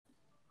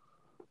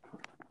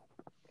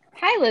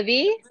Hi,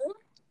 Livy.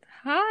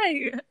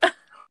 Hi.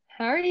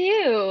 How are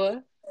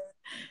you?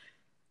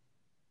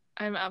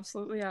 I'm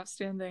absolutely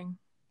outstanding.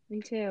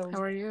 Me too.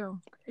 How are you?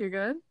 You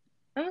good?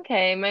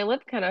 Okay, my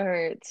lip kind of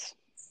hurts.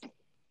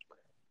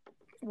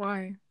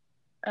 Why?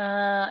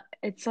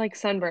 It's like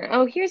sunburn.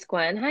 Oh, here's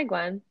Gwen. Hi,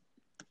 Gwen.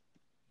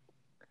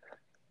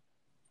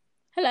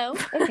 Hello.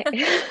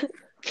 Okay.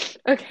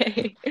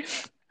 Okay.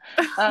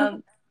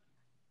 Um,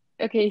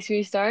 okay, should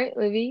we start,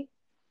 Livy?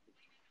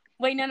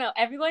 Wait, no.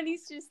 Everyone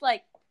needs to just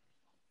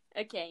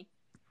okay.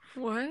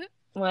 What?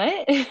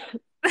 What? Just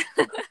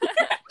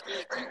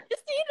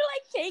need to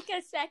take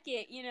a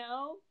second,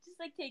 Just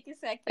take a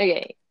second.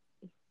 Okay.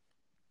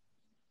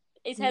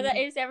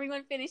 Is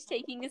everyone finished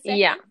taking a second?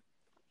 Yeah.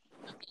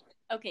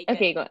 Okay, good.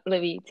 Okay,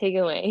 Livy, take it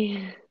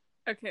away.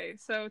 Okay,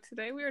 so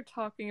today we are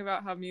talking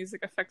about how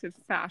music affected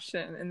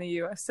fashion in the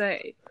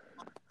USA.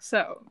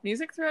 So,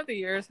 music throughout the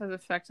years has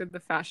affected the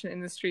fashion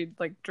industry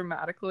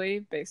dramatically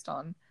based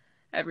on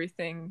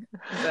everything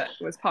that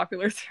was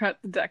popular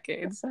throughout the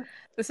decades.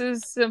 This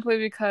is simply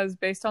because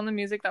based on the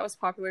music that was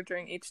popular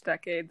during each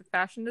decade, the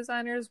fashion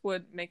designers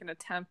would make an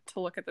attempt to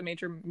look at the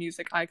major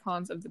music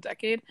icons of the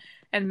decade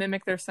and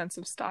mimic their sense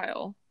of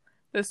style.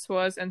 This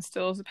was and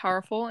still is a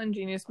powerful and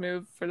genius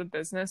move for the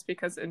business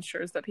because it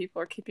ensures that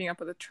people are keeping up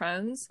with the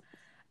trends,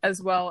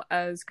 as well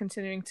as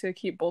continuing to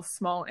keep both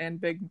small and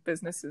big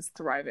businesses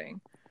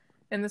thriving.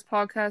 In this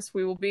podcast,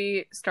 we will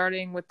be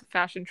starting with the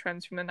fashion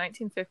trends from the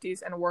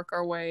 1950s and work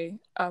our way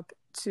up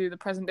to the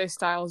present-day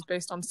styles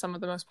based on some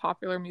of the most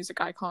popular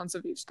music icons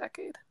of each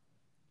decade.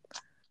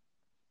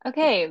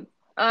 Okay. In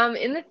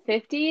the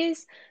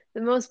 50s,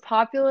 the most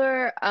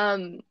popular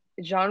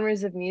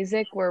genres of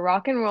music were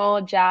rock and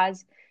roll,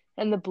 jazz,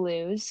 and the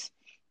blues.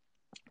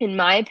 In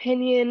my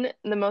opinion,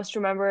 the most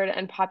remembered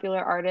and popular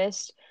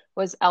artist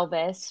was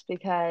Elvis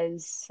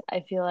because I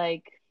feel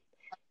like,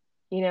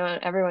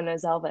 everyone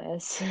knows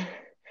Elvis.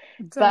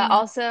 But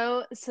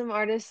also some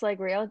artists like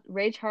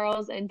Ray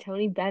Charles and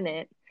Tony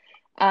Bennett.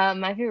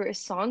 My favorite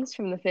songs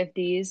from the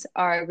 50s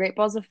are Great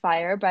Balls of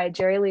Fire by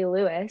Jerry Lee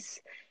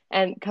Lewis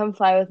and Come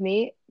Fly With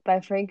Me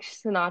by Frank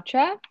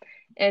Sinatra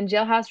and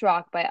Jailhouse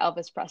Rock by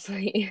Elvis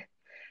Presley.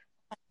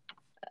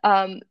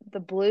 The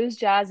blues,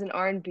 jazz, and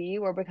R&B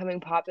were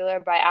becoming popular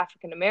by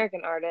African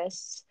American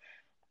artists,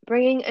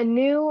 bringing a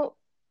new,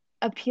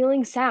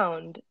 appealing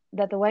sound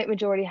that the white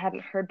majority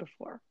hadn't heard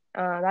before.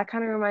 That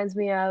kind of reminds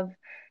me of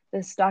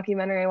this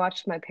documentary I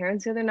watched with my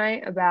parents the other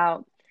night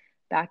about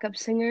backup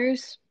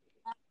singers.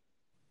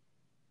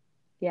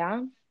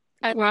 Yeah.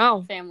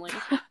 Wow. Family.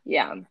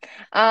 Yeah.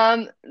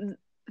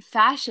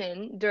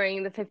 Fashion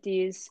during the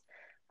 50s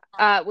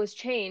was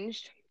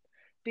changed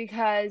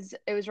because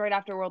it was right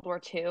after World War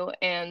II,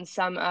 and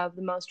some of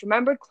the most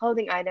remembered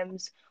clothing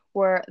items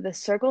were the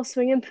circle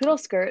swinging poodle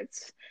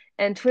skirts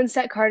and twin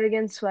set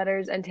cardigans,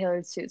 sweaters, and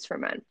tailored suits for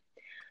men.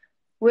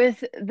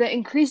 With the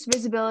increased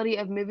visibility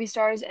of movie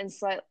stars and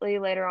slightly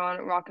later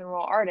on rock and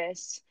roll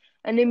artists,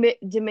 a new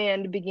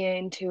demand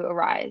began to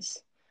arise.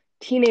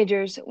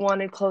 Teenagers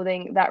wanted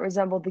clothing that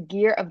resembled the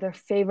gear of their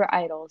favorite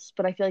idols,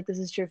 but I feel like this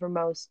is true for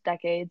most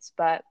decades,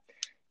 but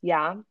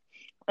yeah.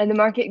 And the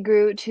market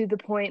grew to the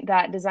point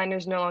that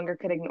designers no longer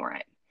could ignore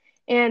it.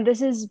 And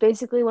this is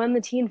basically when the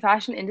teen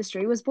fashion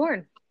industry was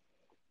born.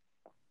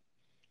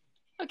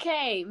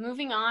 Okay,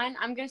 moving on.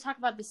 I'm going to talk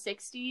about the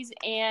 60s,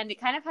 and it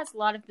kind of has a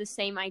lot of the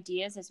same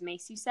ideas as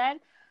Macy said,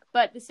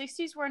 but the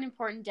 60s were an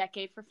important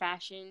decade for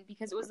fashion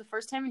because it was the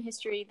first time in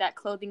history that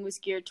clothing was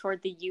geared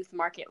toward the youth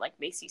market, like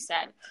Macy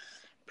said.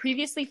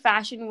 Previously,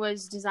 fashion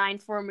was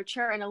designed for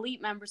mature and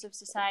elite members of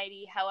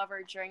society.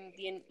 However, during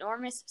the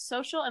enormous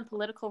social and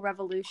political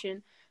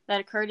revolution that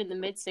occurred in the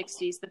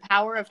mid-60s, the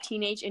power of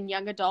teenage and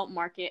young adult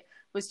market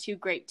was too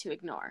great to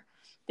ignore.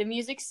 The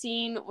music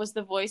scene was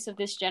the voice of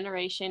this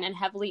generation and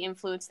heavily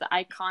influenced the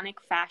iconic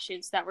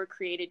fashions that were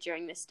created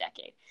during this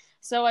decade.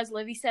 So, as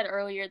Livy said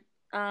earlier,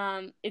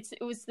 it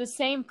was the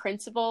same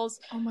principles.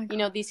 Oh my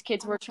God. These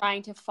kids were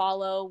trying to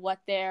follow what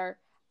their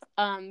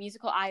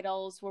musical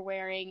idols were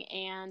wearing,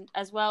 and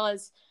as well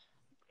as,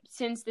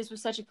 since this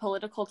was such a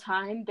political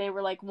time, they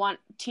were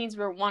teens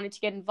were wanted to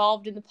get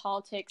involved in the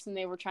politics, and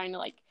they were trying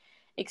to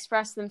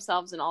express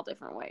themselves in all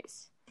different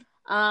ways.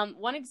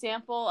 One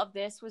example of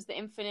this was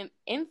the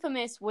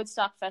infamous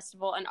Woodstock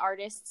Festival, and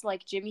artists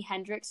like Jimi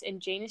Hendrix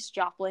and Janis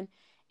Joplin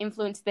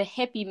influenced the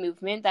hippie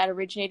movement that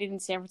originated in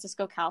San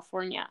Francisco,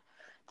 California.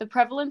 The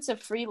prevalence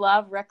of free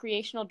love,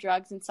 recreational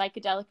drugs, and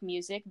psychedelic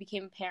music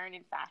became apparent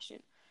in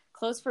fashion.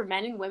 Clothes for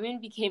men and women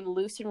became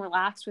loose and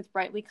relaxed with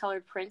brightly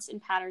colored prints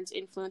and patterns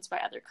influenced by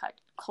other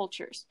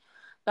cultures.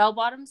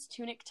 Bell-bottoms,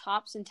 tunic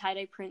tops, and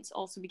tie-dye prints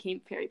also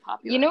became very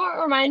popular. You know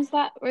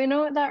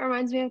what that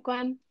reminds me of,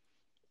 Gwen?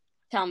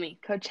 Tell me.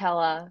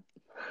 Coachella.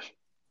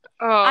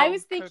 Oh, I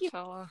was thinking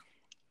Coachella.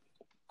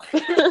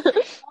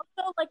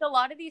 also, a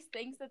lot of these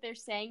things that they're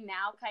saying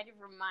now kind of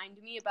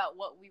remind me about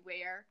what we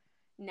wear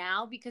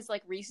now, because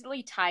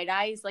recently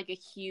tie-dye is a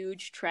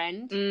huge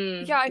trend.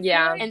 Yeah, I feel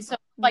like and so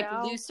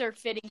now, looser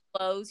fitting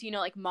clothes,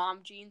 like mom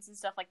jeans and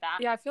stuff like that.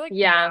 Yeah, I feel like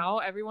now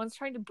everyone's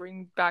trying to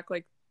bring back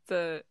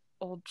the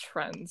old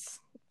trends.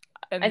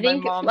 And I my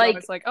think, mom's like,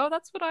 always like, oh,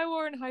 that's what I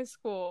wore in high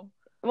school.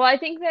 well, I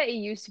think that it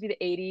used to be the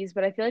 80s,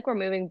 but I feel like we're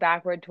moving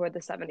backward toward the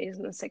 70s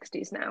and the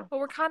 60s now. But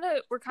we're kind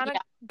of Yeah.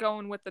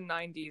 going with the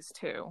 90s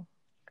too.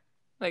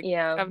 Like,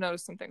 Yeah. I've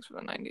noticed some things for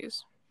the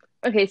 90s.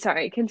 Okay,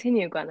 sorry.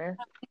 Continue, Glenna.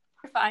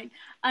 You're fine.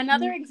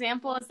 Another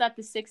example is that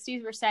the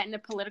 60s were set in a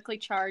politically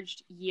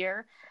charged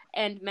year,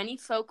 and many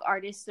folk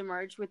artists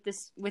emerged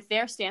with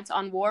their stance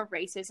on war,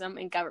 racism,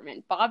 and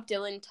government. Bob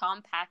Dylan,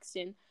 Tom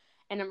Paxton,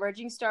 and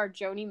emerging star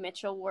Joni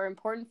Mitchell were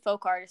important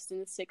folk artists in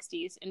the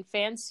 60s, and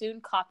fans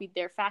soon copied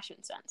their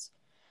fashion sense.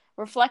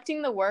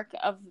 Reflecting the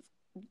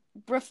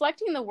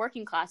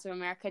working class of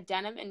America,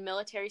 denim and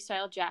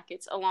military-style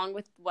jackets, along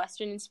with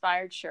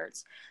Western-inspired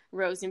shirts,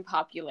 rose in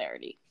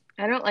popularity.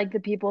 I don't like the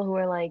people who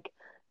are like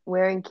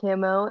wearing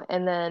camo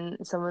and then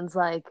someone's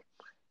like,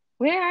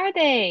 where are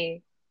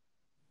they?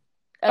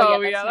 Oh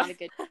yeah, that's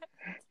not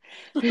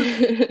a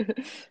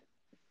good.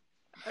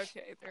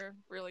 Okay, they're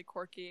really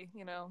quirky,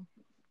 you know.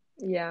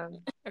 Yeah.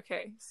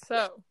 Okay,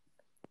 so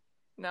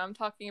now I'm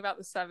talking about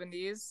the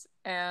 70s,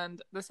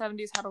 and the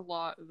 70s had a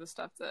lot of the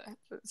stuff that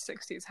the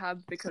 60s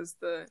had because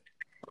the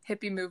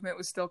hippie movement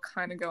was still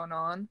kind of going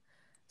on.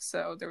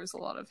 So there was a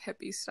lot of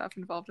hippie stuff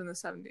involved in the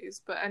 70s.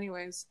 But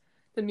anyways,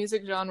 the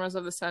music genres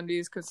of the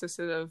 70s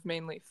consisted of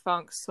mainly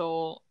funk,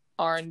 soul,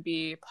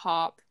 R&B,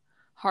 pop,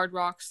 hard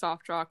rock,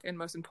 soft rock, and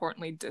most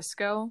importantly,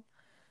 disco.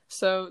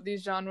 So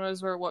these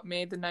genres were what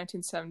made the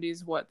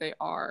 1970s what they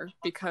are,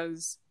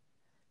 because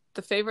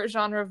the favorite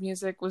genre of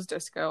music was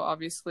disco,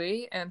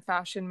 obviously, and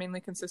fashion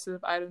mainly consisted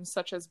of items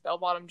such as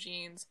bell-bottom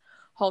jeans,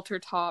 halter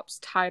tops,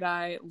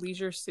 tie-dye,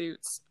 leisure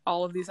suits.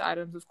 All of these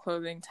items of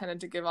clothing tended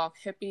to give off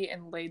hippie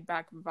and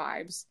laid-back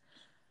vibes.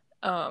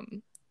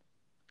 And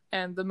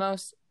the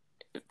most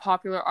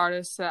popular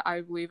artists that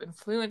I believe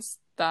influenced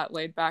that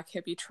laid-back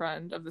hippie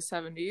trend of the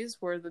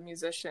 70s were the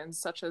musicians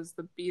such as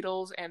the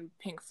Beatles and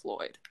Pink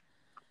Floyd.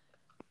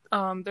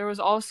 There was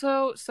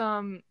also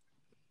some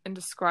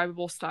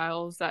indescribable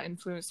styles that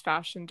influenced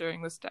fashion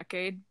during this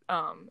decade,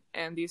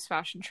 and these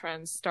fashion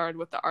trends started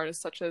with the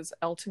artists such as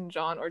Elton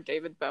John or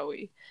David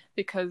Bowie,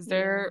 because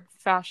their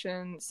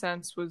fashion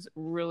sense was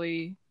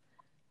really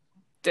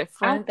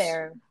different. Out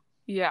there.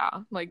 Yeah,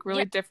 like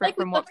really different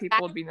from what people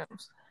would be known.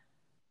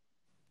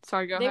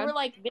 Sorry, go ahead. They were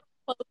like, their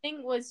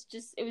clothing was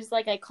just, it was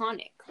like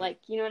iconic. Like,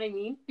 you know what I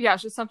mean? Yeah,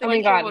 it's just something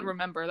people would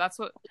remember. That's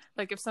what,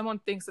 like, if someone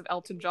thinks of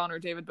Elton John or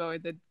David Bowie,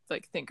 they'd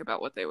like think about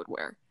what they would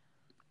wear.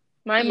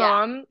 My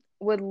mom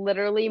would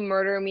literally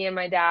murder me and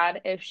my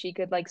dad if she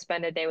could like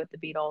spend a day with the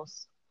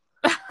Beatles.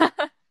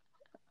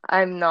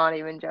 I'm not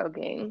even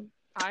joking.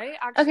 I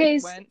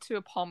actually went to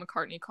a Paul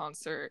McCartney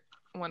concert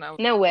when I was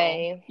No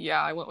way. Yeah,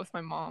 I went with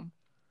my mom.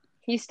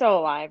 He's still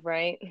alive,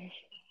 right?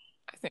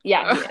 I think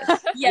yeah, so.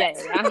 He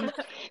is. Yes.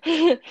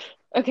 Yeah.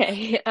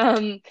 Okay.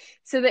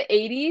 So the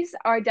 80s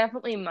are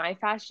definitely my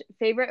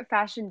favorite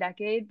fashion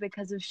decade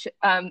because of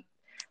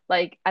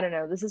like, I don't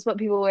know, this is what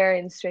people wear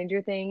in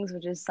Stranger Things,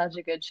 which is such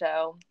a good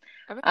show.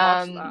 I haven't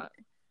watched that.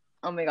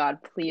 Oh my god,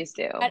 please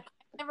do. I've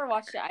never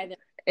watched it either.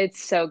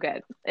 It's so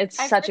good. It's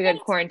such a good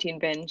quarantine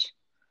binge.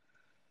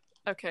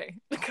 Okay,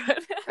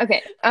 good.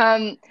 Okay.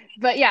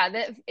 But yeah,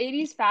 the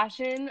 80s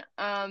fashion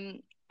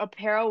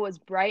apparel was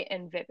bright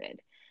and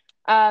vivid.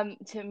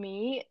 To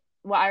me,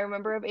 what I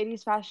remember of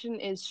 80s fashion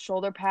is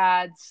shoulder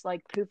pads,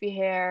 like poofy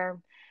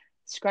hair,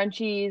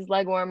 scrunchies,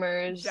 leg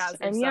warmers,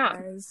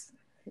 Jazzercise.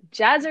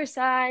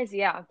 Jazzercise,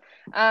 yeah.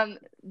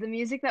 The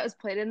music that was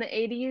played in the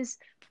 80s,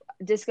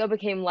 disco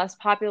became less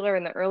popular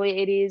in the early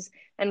 80s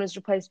and was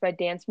replaced by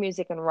dance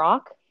music and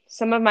rock.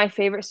 Some of my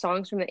favorite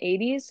songs from the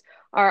 80s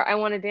are I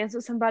Want to Dance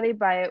with Somebody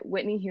by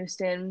Whitney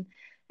Houston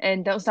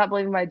and Don't Stop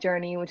Believing by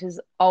Journey, which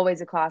is always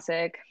a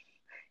classic,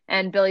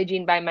 and Billie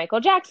Jean by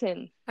Michael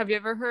Jackson. Have you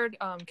ever heard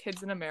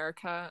Kids in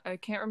America? I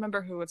can't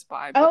remember who it's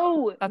by.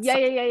 Oh,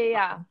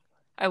 yeah.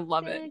 I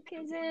love it.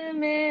 Kids in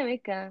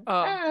America.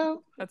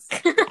 Oh. That's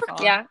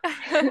yeah.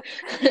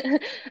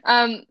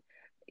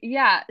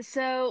 Yeah,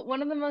 so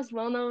one of the most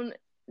well-known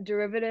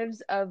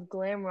derivatives of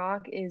glam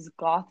rock is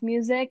goth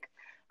music.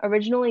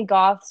 Originally,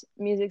 goth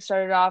music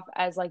started off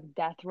as like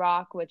death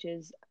rock, which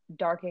is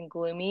dark and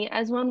gloomy,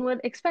 as one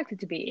would expect it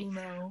to be.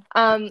 No.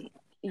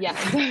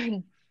 Yeah,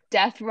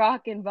 death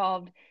rock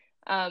evolved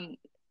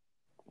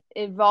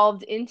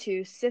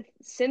into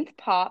synth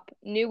pop,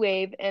 new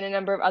wave, and a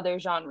number of other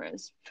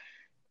genres.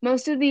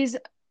 Most of these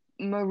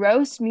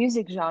morose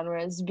music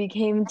genres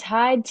became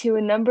tied to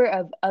a number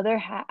of other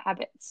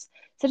habits,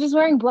 such as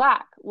wearing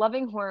black,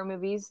 loving horror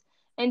movies,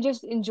 and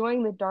just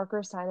enjoying the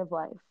darker side of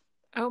life.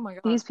 Oh my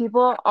god. These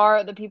people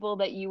are the people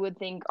that you would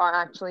think are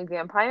actually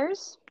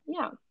vampires.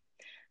 Yeah.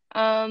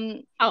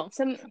 My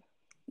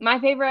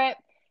favorite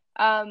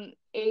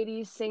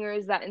 80s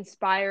singers that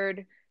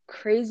inspired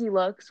crazy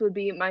looks would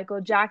be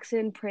Michael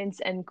Jackson, Prince,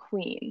 and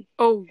Queen.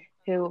 Oh.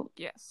 Who?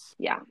 Yes.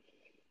 Yeah.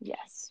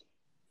 Yes.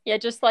 Yeah,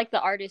 just like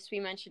the artists we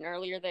mentioned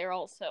earlier, they're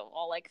also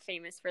all like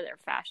famous for their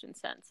fashion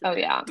sense. Oh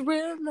yeah.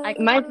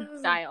 My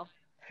style.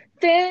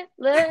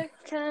 Thriller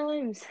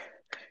times.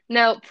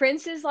 No,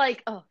 Prince is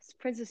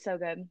so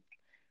good.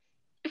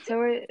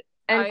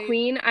 And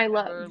Queen, I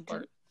love.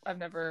 I've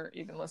never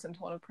even listened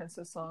to one of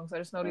Prince's songs. I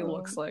just know what he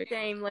looks like.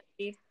 Same,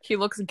 lady. He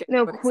looks gay,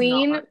 No, but Queen.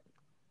 he's not.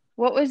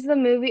 What was the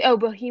movie? Oh,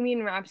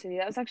 Bohemian Rhapsody.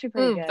 That was actually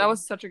pretty good. That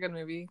was such a good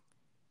movie.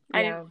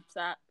 I didn't watch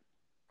that.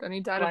 Then he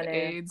died of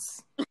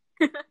AIDS.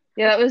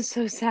 Yeah, that was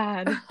so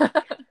sad.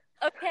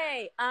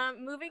 Okay,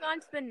 moving on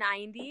to the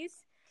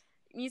 90s.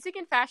 Music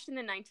and fashion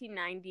in the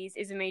 1990s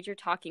is a major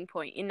talking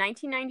point. In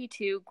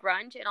 1992,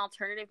 grunge and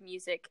alternative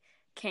music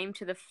came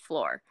to the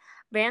floor.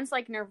 Bands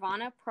like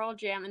Nirvana, Pearl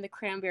Jam, and the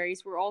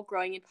Cranberries were all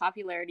growing in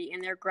popularity,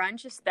 and their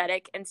grunge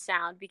aesthetic and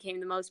sound became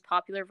the most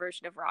popular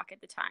version of rock at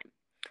the time.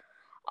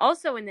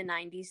 Also in the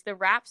 90s, the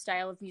rap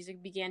style of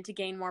music began to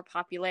gain more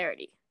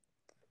popularity.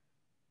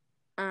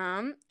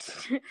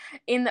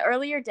 In the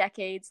earlier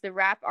decades, the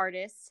rap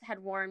artists had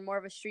worn more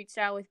of a street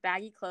style with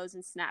baggy clothes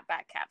and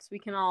snapback caps. We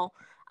can all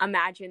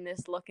imagine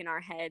this look in our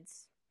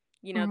heads.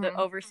 You know, the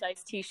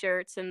oversized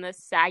t-shirts and the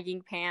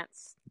sagging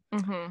pants.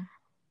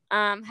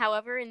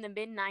 However, in the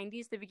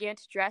mid-90s, they began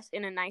to dress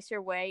in a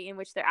nicer way in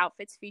which their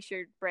outfits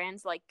featured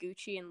brands like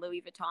Gucci and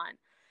Louis Vuitton.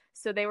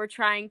 So they were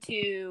trying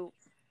to...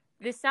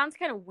 This sounds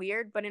kind of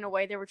weird, but in a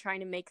way they were trying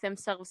to make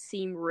themselves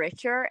seem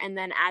richer. And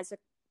then as a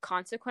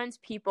consequence,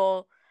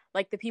 people...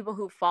 like the people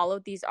who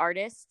followed these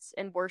artists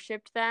and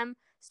worshipped them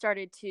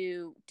started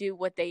to do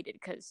what they did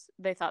because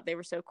they thought they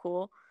were so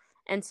cool.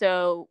 And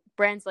so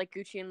brands like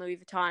Gucci and Louis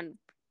Vuitton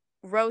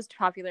rose to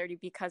popularity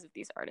because of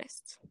these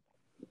artists.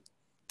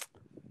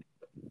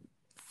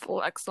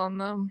 Flex on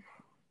them.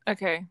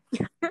 Okay.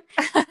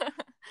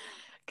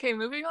 Okay,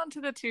 moving on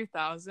to the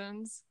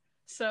 2000s.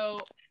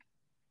 So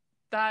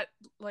that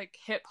like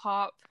hip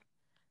hop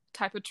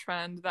type of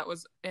trend that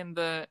was in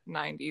the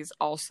 90s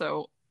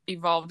also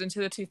evolved into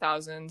the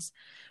 2000s,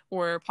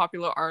 where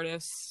popular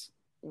artists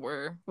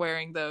were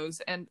wearing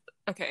those. And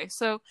okay,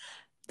 so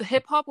the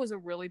hip hop was a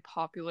really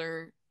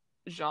popular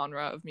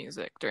genre of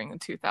music during the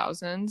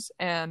 2000s,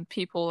 and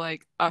people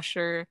like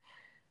Usher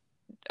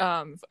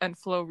and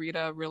Flo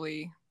Rida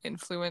really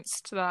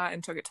influenced that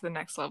and took it to the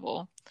next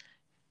level.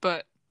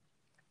 But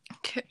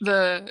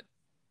the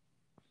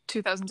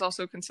 2000s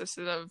also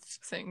consisted of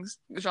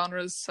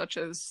genres such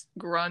as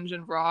grunge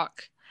and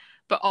rock,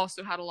 but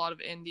also had a lot of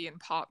indie and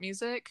pop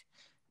music.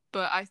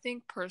 But I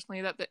think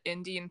personally that the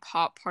indie and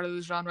pop part of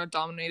the genre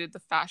dominated the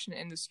fashion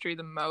industry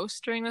the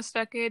most during this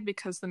decade,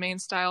 because the main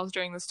styles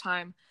during this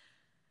time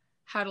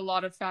had a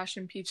lot of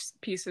fashion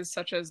pieces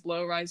such as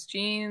low-rise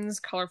jeans,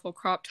 colorful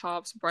crop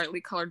tops,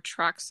 brightly colored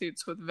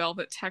tracksuits with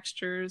velvet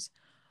textures,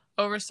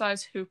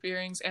 oversized hoop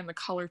earrings, and the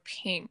color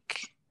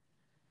pink.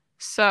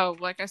 So,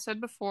 like I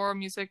said before,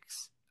 music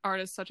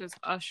artists such as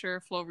Usher,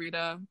 Flo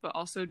Rida, but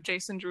also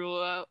Jason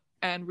Derulo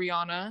and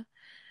Rihanna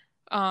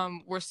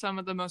were some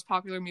of the most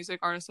popular music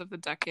artists of the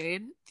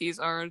decade. These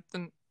are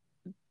the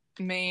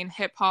main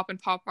hip-hop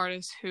and pop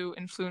artists who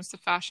influenced the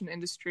fashion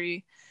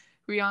industry.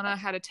 Rihanna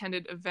had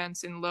attended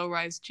events in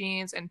low-rise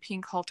jeans and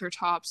pink halter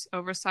tops,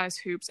 oversized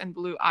hoops, and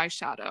blue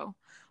eyeshadow,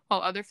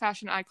 while other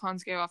fashion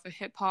icons gave off a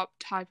hip-hop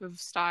type of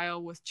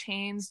style with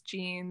chains,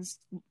 jeans,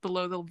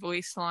 below the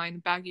waistline,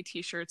 baggy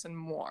t-shirts, and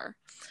more.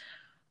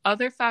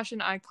 Other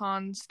fashion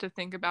icons to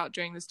think about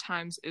during this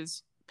times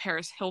is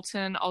Paris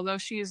Hilton. Although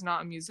she is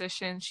not a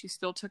musician, she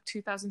still took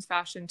 2000s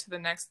fashion to the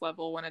next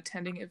level when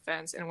attending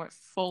events and went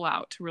full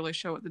out to really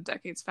show what the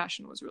decade's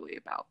fashion was really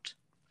about.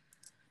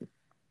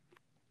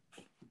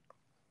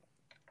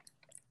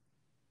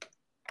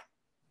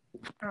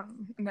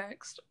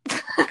 Next.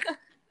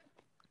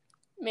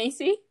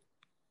 Macy?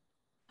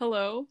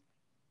 Hello?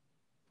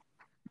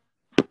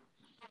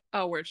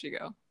 Oh, where'd she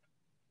go?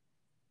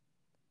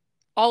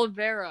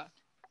 Olivera.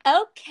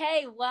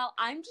 Okay, well,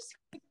 I'm just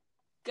going to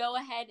go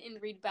ahead and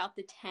read about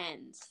the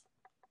 10s.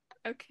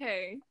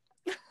 Okay.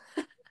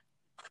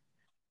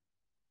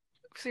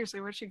 Seriously,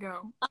 where'd she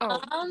go?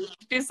 Oh,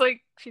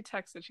 she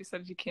texted. She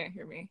said she can't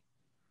hear me.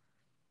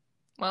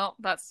 Well,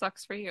 that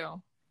sucks for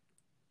you.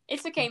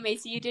 It's okay,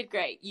 Macy. You did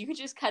great. You could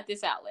just cut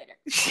this out later.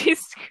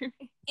 She's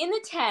screaming. In the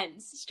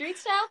 10s, street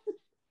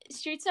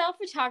style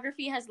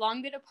photography has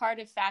long been a part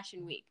of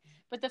Fashion Week,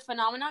 but the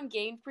phenomenon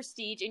gained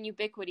prestige and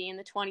ubiquity in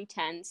the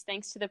 2010s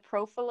thanks to the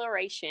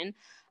proliferation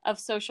of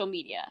social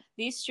media.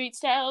 These street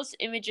styles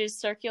images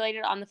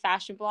circulated on the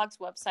fashion blogs,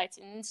 websites,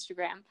 and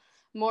Instagram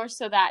more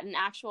so than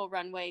actual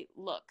runway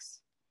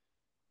looks.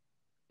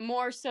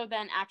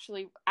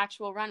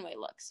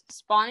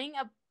 Spawning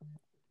a...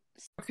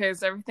 Okay,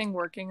 is everything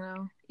working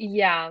now?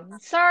 Yeah.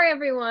 Sorry,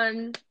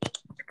 everyone.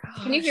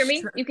 Gosh. Can you hear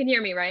me? You can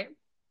hear me, right?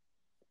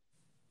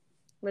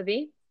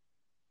 Livy?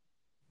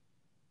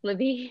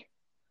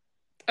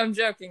 I'm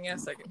joking.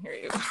 Yes, I can hear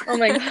you. Oh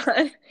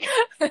my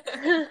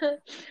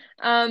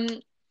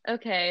god.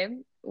 Okay.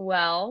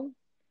 Well,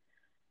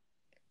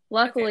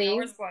 luckily, okay,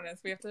 where's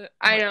Glennis? We have to.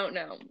 I don't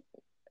know.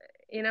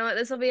 You know what?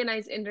 This will be a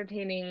nice,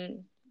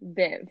 entertaining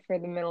bit for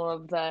the middle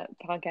of the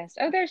podcast.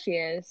 Oh, there she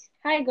is.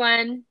 Hi,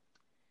 Gwen.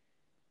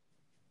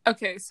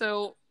 Okay,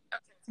 so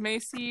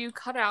Macy, you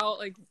cut out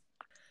like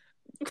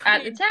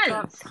at the 10s.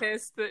 Got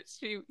pissed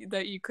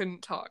that you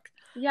couldn't talk.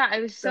 Yeah, I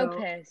was so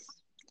pissed.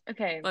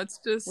 Okay, let's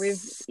just we're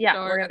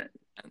gonna.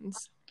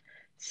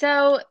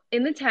 So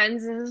in the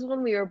tens, this is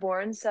when we were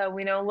born, so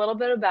we know a little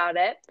bit about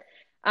it.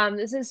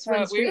 This is when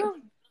We street. were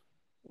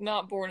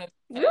not born in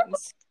the We were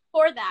tens.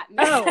 For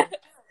that.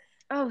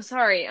 Oh,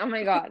 sorry. Oh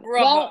my God. Bruh.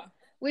 Well,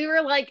 we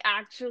were like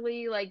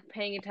actually like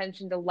paying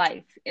attention to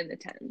life in the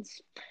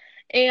tens.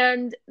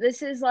 And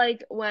this is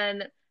like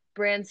when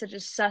brands such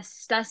as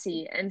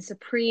Stussy and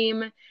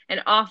Supreme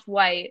and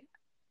Off-White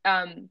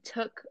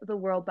took the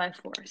world by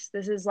force.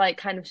 This is like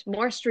kind of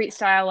more street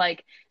style,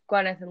 like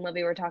Gwyneth and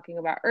Libby were talking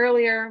about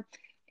earlier.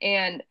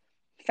 And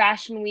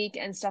Fashion Week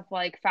and stuff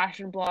like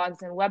fashion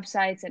blogs and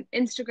websites and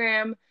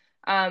Instagram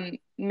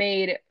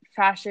made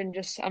fashion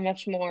just a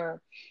much more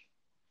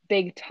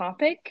big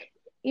topic,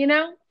 you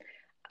know?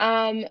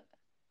 Um,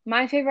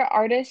 my favorite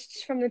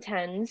artists from the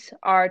tens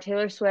are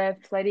Taylor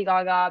Swift, Lady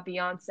Gaga,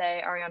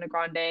 Beyonce, Ariana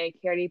Grande,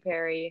 Katy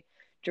Perry,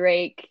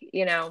 Drake,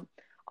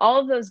 all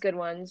of those good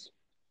ones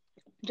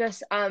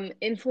just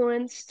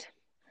influenced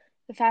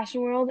the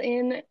fashion world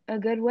in a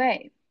good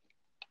way.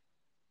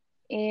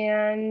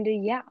 And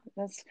yeah,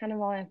 that's kind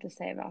of all I have to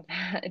say about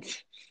that.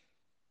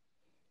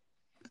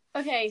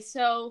 Okay,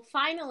 so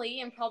finally,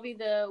 and probably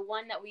the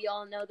one that we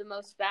all know the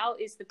most about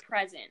is the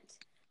present.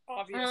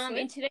 Obviously.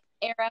 In today's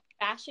era,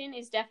 fashion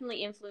is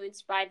definitely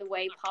influenced by the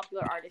way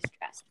popular artists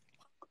dress.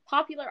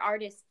 Popular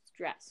artists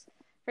dress.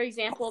 For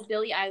example,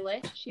 Billie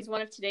Eilish, she's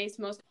one of today's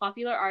most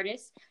popular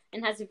artists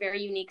and has a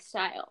very unique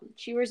style.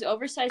 She wears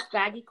oversized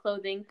baggy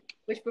clothing,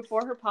 which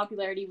before her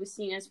popularity was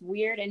seen as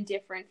weird and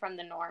different from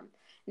the norm.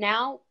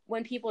 Now,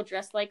 when people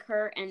dress like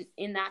her and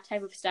in that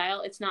type of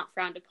style, it's not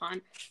frowned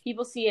upon.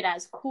 People see it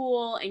as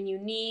cool and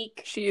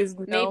unique. She is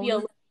known, maybe a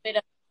little bit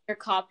of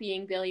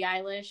copying Billie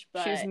Eilish,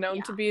 but she's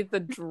known to be the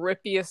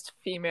drippiest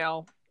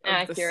female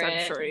of the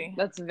century.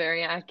 That's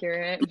very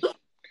accurate.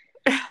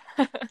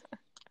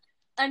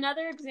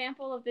 Another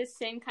example of this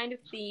same kind of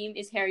theme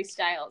is Harry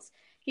Styles.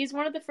 He's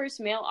one of the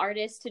first male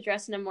artists to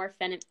dress in a more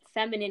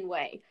feminine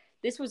way.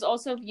 This was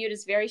also viewed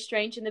as very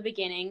strange in the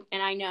beginning,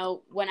 and I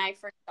know when I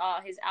first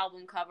saw his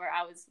album cover,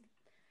 I was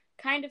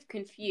kind of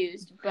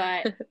confused,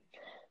 but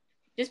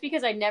just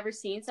because I'd never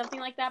seen something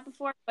like that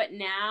before, but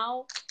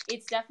now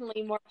it's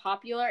definitely more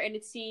popular, and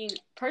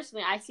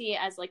personally, I see it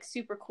as like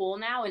super cool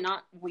now and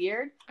not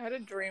weird. I had a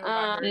dream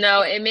about Harry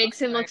No, it makes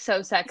him look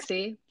so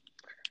sexy.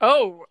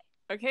 Oh,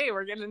 okay,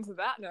 we're getting into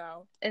that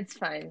now. It's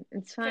fine.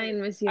 It's fine.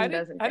 Miss Yoon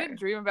doesn't care. I didn't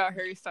dream about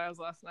Harry Styles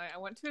last night. I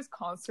went to his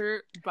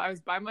concert, but I was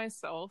by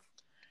myself.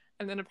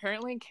 And then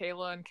apparently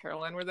Kayla and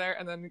Caroline were there,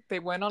 and then they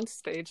went on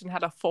stage and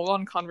had a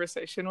full-on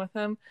conversation with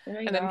him. Oh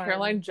and then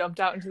Caroline jumped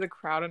out into the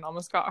crowd and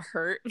almost got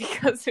hurt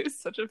because it was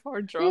such a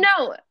far jump.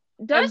 No,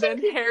 and then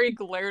Harry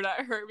glared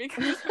at her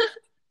because isn't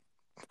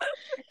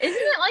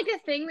it like a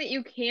thing that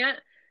you can't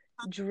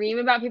dream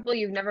about people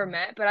you've never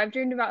met? But I've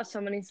dreamed about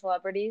so many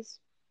celebrities.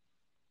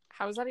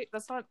 How is that?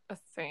 That's not a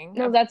thing.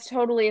 No, that's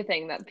totally a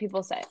thing that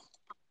people say.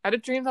 I had a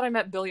dream that I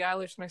met Billie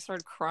Eilish and I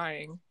started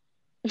crying.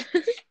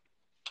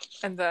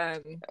 And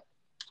then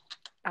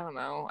I don't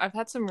know. I've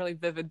had some really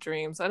vivid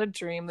dreams. I had a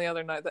dream the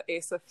other night that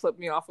Asa flipped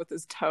me off with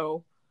his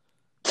toe.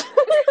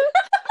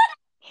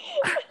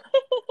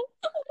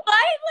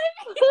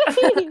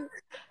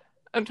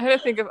 I'm trying to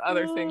think of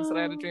other things that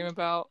I had a dream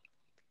about.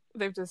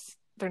 They're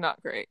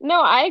not great. No,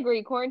 I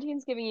agree.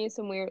 Quarantine's giving you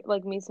some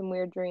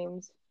weird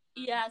dreams.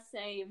 Yeah,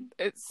 same.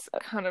 It's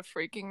kind of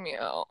freaking me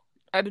out.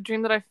 I had a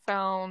dream that I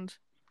found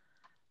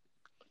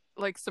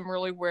like some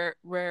really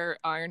rare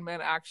Iron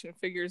Man action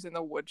figures in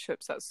the wood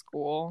chips at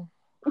school.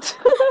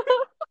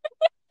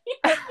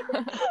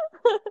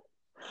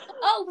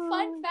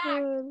 Fun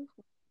fact.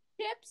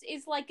 Chips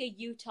is like a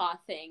Utah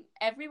thing.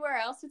 Everywhere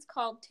else it's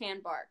called tan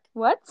bark.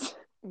 What?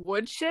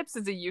 Wood chips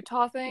is a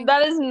Utah thing?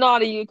 That is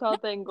not a Utah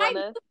thing, Gwyneth. I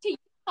went to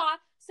Utah.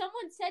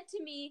 Someone said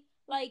to me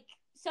like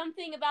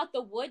something about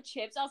the wood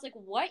chips. I was like,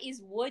 what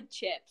is wood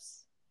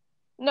chips?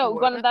 No,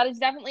 Gwyneth, that is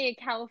definitely a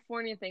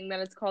California thing that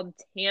is called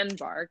tan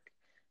bark.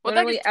 Well,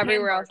 literally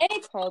everywhere else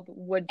it's called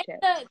wood chips.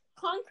 The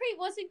concrete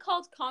wasn't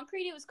called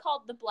concrete, it was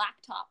called the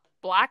blacktop.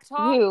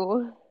 Blacktop?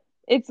 Ew.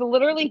 It's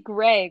literally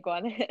gray,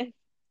 Gwyneth.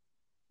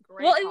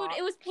 Well,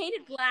 it was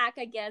painted black,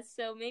 I guess,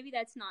 so maybe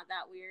that's not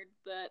that weird,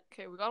 but...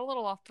 Okay, we got a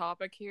little off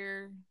topic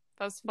here.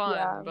 That was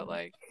fun,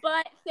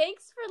 But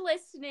thanks for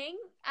listening.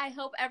 I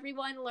hope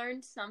everyone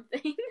learned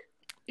something.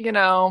 A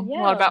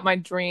lot about my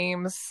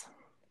dreams.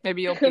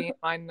 Maybe you'll be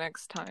mine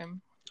next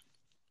time.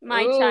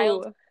 My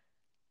child.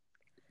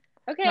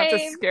 Okay. Not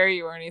to scare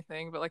you or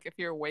anything, but like if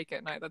you're awake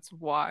at night, that's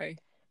why.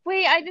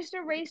 Wait, I just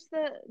erased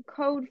the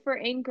code for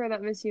Anchor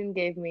that Miss Yoon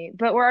gave me,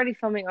 but we're already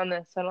filming on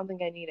this, so I don't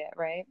think I need it,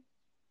 right?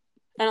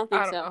 I don't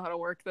know how to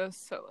work this,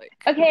 so like.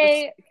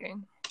 Okay.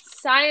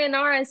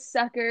 Sayonara,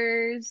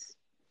 suckers.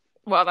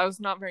 Well, that was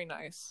not very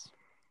nice.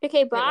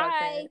 Okay,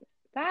 bye.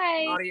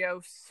 Bye.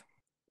 Adios.